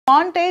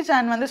Montage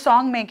and வந்து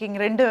song making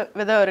ரெண்டு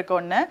விதம் இருக்கு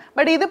ஒன்று.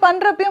 பட் இது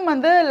பண்றப்பயும்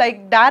வந்து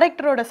லைக்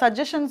டைரக்டரோட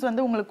சஜஷன்ஸ்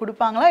வந்து உங்களுக்கு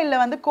கொடுப்பாங்களா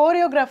இல்ல வந்து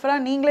கோரியோகிராஃபரா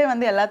நீங்களே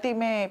வந்து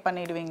எல்லாத்தையுமே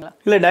பண்ணிடுவீங்களா?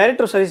 இல்ல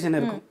டைரக்டர் சஜஷன்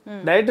இருக்கும்.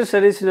 டைரக்டர்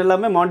சஜஷன்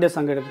எல்லாமே மாண்டேஜ்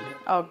சாங் எடுக்கும்.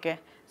 ஓகே.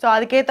 சோ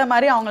அதுக்கேத்த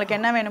மாதிரி அவங்களுக்கு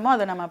என்ன வேணுமோ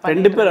அதை நம்ம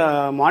ரெண்டு பேர்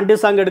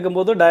மாண்டேஜ் சாங்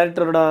எடுக்கும்போது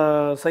டைரக்டரோட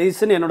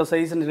சஜஷன் என்னோட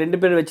சஜஷன் ரெண்டு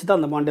பேர் வச்சு தான்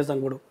அந்த மாண்டேஜ்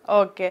சாங் போடும்.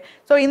 ஓகே.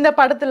 சோ இந்த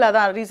படத்துல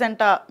தான்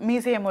ரீசெண்டா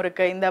மீசைய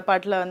முறுக்கு இந்த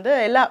பாட்டுல வந்து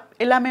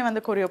எல்லாமே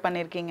வந்து கோரியோ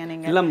பண்ணிருக்கீங்க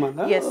நீங்க? இல்லம்மா,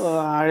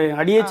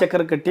 அடியே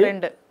சக்கர கட்டி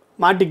ரெண்டு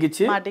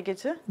மாட்டிக்கிச்சு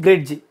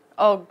கிரேட் ஜி.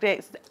 ஓ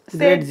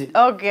கிரேட் ஜி.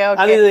 Okay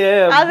okay.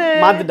 அது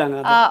மாத்திட்டாங்க.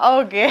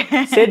 ஓகே.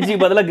 சேட் ஜி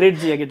பதிலா கிரேட்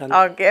ஜி ஆக்கிட்டாங்க.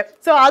 ஓகே.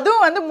 சோ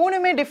அதுவும் வந்து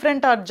மூணுமே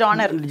டிஃபரண்ட்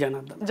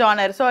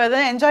ஜானர். சோ இத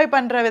என்ஜாய்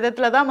பண்ற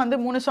விதத்துல தான் வந்து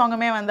மூணு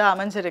சாங்குமே வந்து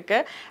அமைஞ்சிருக்கு.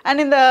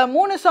 அண்ட் இந்த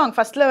மூணு சாங்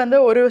ஃபர்ஸ்ட்ல வந்து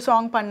ஒரு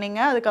சாங்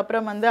பண்ணீங்க, அதுக்கு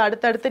அப்புறம் வந்து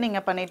அடுத்து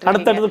நீங்க பண்ணிட்டு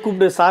இருக்கீங்க. அடுத்து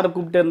கூப்பிட்டு சார்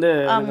கூப்பிட்டு வந்து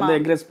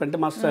என்கரேஜ்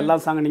பண்ணிட்டு மாஸ்டர் எல்லா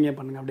சாங் நீங்க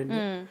பண்ணுங்க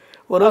அப்படின்னு.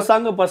 ஒரு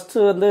சாங் ஃபர்ஸ்ட்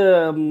வந்து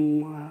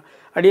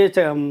அடியே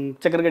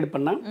சக்கரகேட்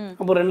பண்ணேன்.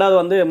 அப்புறம் ரெண்டாவது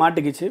வந்து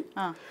மாட்டிக்கிச்சு.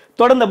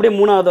 தொடர்ந்து அப்படியே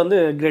மூணாவது வந்து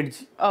கிரேட்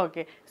ஜி.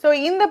 ஓகே. சோ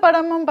இந்த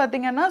படமும்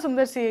பாத்தீங்கன்னா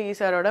சுந்தர் சி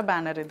சாரோட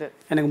பேனர் இது.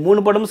 எனக்கு மூணு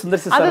படமும்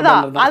சுந்தர் சி சார்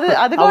பேனர்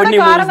தான். அதுக்கு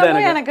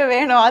காரணமும் எனக்கு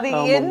வேணும். அது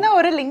என்ன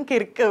ஒரு லிங்க்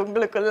இருக்கு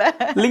உங்களுக்குள்ள?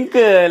 லிங்க்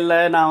இல்ல,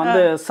 நான்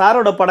வந்து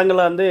சாரோட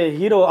படங்களை வந்து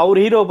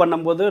அவர் ஹீரோ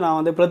பண்ணும்போது நான்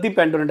வந்து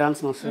பிரதீப் ஆண்டனி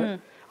டான்ஸ் மாஸ்டர்,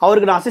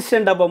 அவருக்கு நான்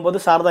அசிஸ்டண்டா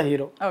போகும்போது சார் தான்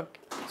hero. Okay.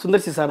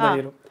 Sundar C sir தான்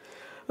ஹீரோ.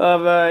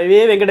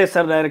 Venkatesh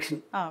sir direction.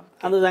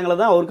 அந்த சாங்கில்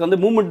தான் அவருக்கு வந்து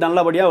மூவ்மெண்ட்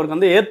நல்லபடியாக அவருக்கு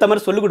வந்து ஏற்ற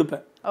மாதிரி சொல்லிக்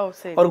கொடுப்பேன்.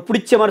 அவருக்கு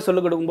பிடிச்ச மாதிரி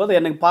சொல்லிக் கொடுக்கும்போது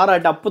எனக்கு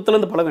பாராட்டு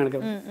அப்பத்துலேருந்து பழகம்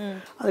எனக்கு.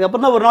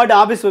 அதுக்கப்புறம் தான் ஒரு நாட்டு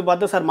ஆஃபீஸ் போய்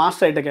பார்த்து சார்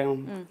மாஸ்டர் ஆகிட்டேன்,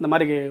 இந்த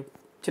மாதிரி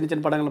சின்ன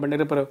சின்ன படங்கள்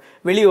பண்ணிட்டு இப்போ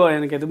வெளியே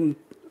எனக்கு எதுவும்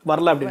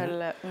வரல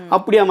அப்படின்னு.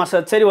 அப்படியா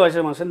மாஸ்டர்? சரி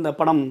மாஸ்டர், இந்த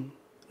படம்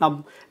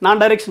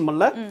நான் டைரக்ஷன்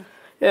பண்ணல,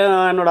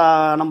 என்னோட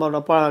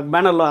நம்மளோட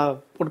பேனரில்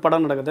ஒரு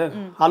படம் நடக்குது,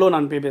 ஹலோ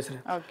நான் போய்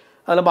பேசுகிறேன்,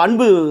 அதில்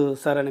அன்பு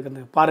சார் எனக்கு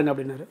இந்த பாருங்க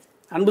அப்படின்னாரு.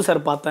 அன்பு சார்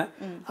பார்த்தேன்.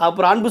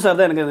 அப்புறம் அன்பு சார்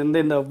தான்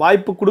எனக்கு இந்த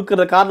வாய்ப்பு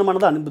கொடுக்கறது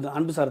காரணமானது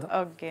அன்பு சார் தான்.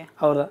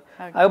 அவர் தான்.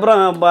 அதுக்கப்புறம்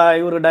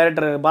இவர்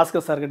டைரக்டர்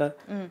பாஸ்கர் சார் கிட்ட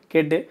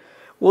கேட்டு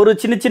ஒரு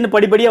சின்ன சின்ன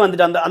படிப்படியாக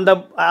வந்துட்டு அந்த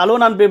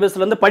அலோனான்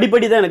பேபர்ஸ்ல வந்து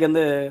படிப்படி தான் எனக்கு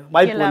அந்த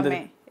வாய்ப்பு வந்தது.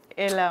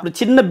 ஒரு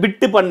சின்ன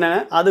பிட்டு பண்ணேன்,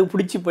 அது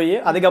பிடிச்சி போய்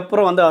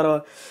அதுக்கப்புறம் வந்து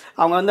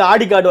அவங்க வந்து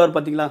ஆடி காட்டுவார்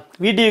பார்த்தீங்களா,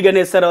 விடி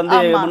கணேஷ் சார் வந்து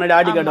முன்னாடி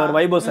ஆடி காட்டுவார்,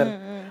 வைபவ் சார்,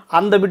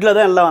 அந்த பிட்டில்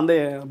தான் எல்லாம் வந்து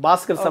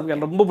பாஸ்கர்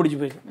சாருக்கு ரொம்ப பிடிச்சி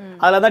போயிடுச்சு.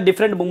 அதில் தான்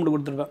டிஃப்ரெண்ட் மூமெண்ட்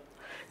கொடுத்துருப்பேன்.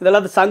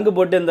 இதெல்லாம் சங்கு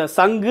போட்டு இந்த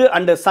சங்கு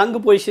அண்ட் சங்கு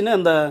பொசிஷன்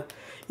அந்த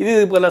இது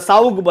இப்போ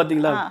சாவுக்கு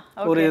பார்த்தீங்களா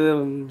ஒரு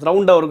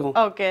ரவுண்டாக இருக்கும்,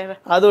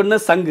 அது ஒன்று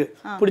சங்கு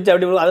பிடிச்சி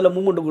அப்படி அதில்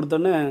மூமெண்ட்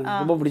கொடுத்தோன்னு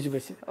ரொம்ப பிடிச்சி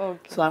போயிடுச்சு.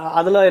 ஸோ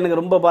அதில் எனக்கு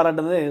ரொம்ப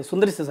பாராட்டுனது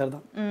சுந்தரி சார்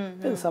தான்.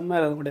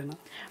 செம்மையாக கூட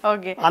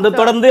அந்த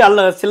தொடர்ந்து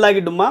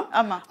சில்லாக்கிடுமா,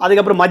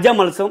 அதுக்கப்புறம் மஜ்ஜா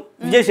மல்சம்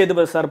விஜய்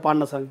சேதுபதி சார்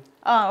பாடின சாங்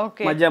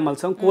மஜ்ஜா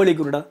மல்சம், கோழி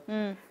குருடா,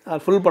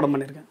 ஃபுல் படம்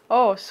பண்ணிருக்கேன். ஓ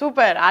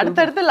சூப்பர்.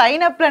 அடுத்தடுத்து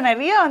லைன் அப்ல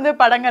நிறைய வந்து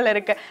படங்கள்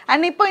இருக்கு.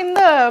 அண்ட் இப்போ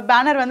இந்த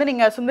பேனர் வந்து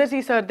நீங்க சுந்தர்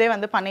சி சார்தே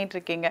வந்து பண்ணிட்டு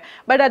இருக்கீங்க.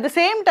 But at the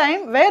same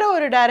time வேற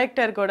ஒரு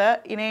டைரக்டர் கூட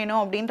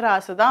இணையணும் அப்படின்ற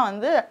ஆசை தான்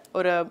வந்து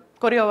ஒரு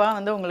கொரியோவா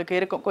வந்து உங்களுக்கு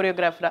இருக்கும்,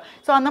 கொரியோகிராஃபரா.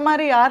 ஸோ அந்த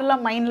மாதிரி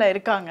யாரெல்லாம் மைண்ட்ல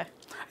இருக்காங்க?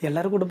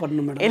 எல்லாரும் கூட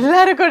பண்ணணும் மேடம்.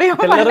 எல்லாரும் கூட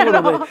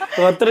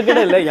ஒருத்தருக்கு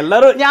இல்ல,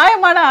 எல்லாரும்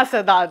நியாயமான ஆசை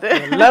தான் அது.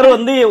 எல்லாரும்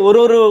வந்து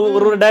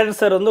ஒரு டைரக்டர்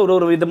சார் வந்து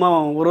ஒரு விதமா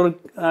ஒரு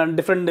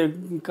டிஃப்ரெண்ட்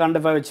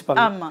கான்டெப்டா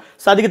வச்சுப்பாங்க.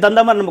 அதுக்கு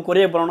தகுந்த மாதிரி நம்ம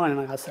கொரியா பண்ணணும்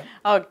எனக்கு ஆசை.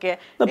 ஓகே.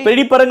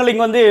 பெரிய படங்கள்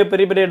இங்க வந்து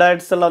பெரிய பெரிய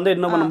டைரக்டர்ஸ் எல்லாம் வந்து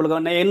இன்னும்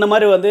நம்மளுக்கு என்ன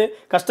மாதிரி வந்து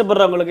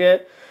கஷ்டப்படுறவங்களுக்கு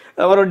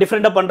ஒரு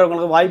டிஃப்ரெண்டா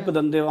பண்றவங்களுக்கு வாய்ப்பு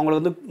தந்து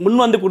அவங்களுக்கு வந்து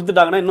முன் வந்து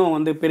கொடுத்துட்டாங்கன்னா இன்னும்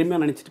வந்து பெருமையா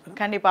நினைச்சிட்டு.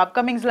 கண்டிப்பா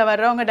அப்கமிங்ஸ்ல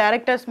வர்றவங்க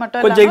டைரக்டர்ஸ்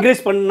மட்டும் கொஞ்சம்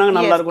என்கரேஜ் பண்ணாங்க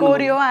நல்லா இருக்கும்.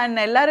 கோரியோ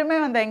அண்ட் எல்லாருமே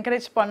வந்து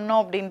என்கரேஜ்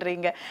பண்ணோம்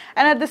அப்படின்றீங்க.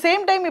 And at the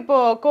same time இப்போ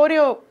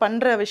கோரியோ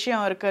பண்ற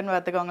விஷயம் இருக்குன்னு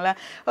பார்த்துக்கோங்களேன்.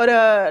 ஒரு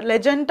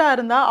லெஜெண்டா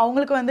இருந்தா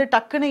அவங்களுக்கு வந்து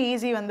டக்குன்னு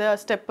ஈஸி வந்து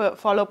ஸ்டெப்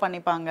ஃபாலோ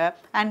பண்ணிப்பாங்க.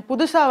 அண்ட்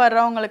புதுசா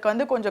வர்றவங்களுக்கு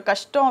வந்து கொஞ்சம்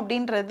கஷ்டம்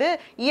அப்படின்றது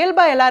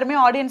இயல்பா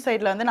எல்லாருமே ஆடியன்ஸ்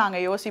சைட்ல வந்து நாங்க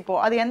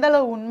யோசிப்போம். அது எந்த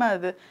அளவு உண்மை?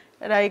 அது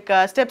லைக்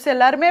ஸ்டெப்ஸ்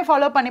எல்லாருமே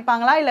ஃபாலோ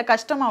பண்ணிப்பாங்களா இல்ல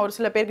கஷ்டமா ஒரு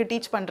சில பேருக்கு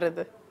டீச்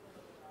பண்றது?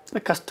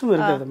 கஷ்டம்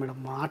இருக்காது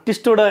மேடம்.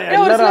 ஆர்டிஸ்டோட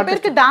ஒரு சில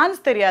பேருக்கு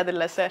டான்ஸ் தெரியாது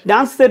இல்ல சார்.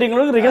 டான்ஸ்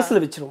தெரியுங்களுக்கு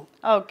ரிஹர்சல் வச்சிருவோம்.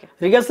 ஓகே.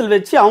 ரிஹர்சல்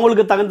வச்சு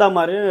அவங்களுக்கு தகுந்த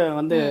மாதிரி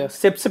வந்து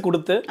ஸ்டெப்ஸ்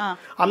கொடுத்து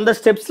அந்த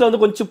ஸ்டெப்ஸ்ல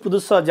வந்து கொஞ்சம்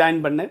புதுசா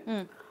ஜாயின் பண்ணு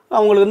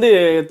அவங்களுக்கு வந்து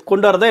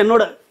கொண்டு வரதா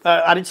என்னோட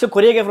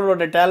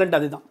கொரியோகிராஃபரோட டேலண்ட்.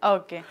 அதுதான்.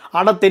 ஓகே.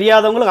 ஆட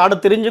தெரியாதவங்களுக்கு ஆட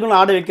தெரிஞ்சவங்களும்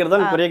ஆட வைக்கிறது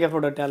தான்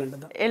கொரியோகிராஃபரோட டேலண்ட்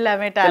தான்.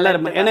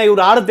 எல்லாருமே ஏன்னா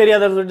இவர் ஆட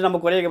தெரியாதுன்னு சொல்லிட்டு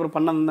நம்ம கொரியோகிராஃபர்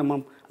பண்ண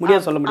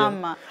முடியாது, சொல்ல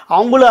முடியாது.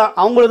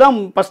 அவங்கள தான்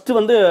ஃபர்ஸ்ட்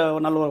வந்து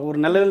ஒரு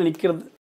நல்ல நிக்கிறது.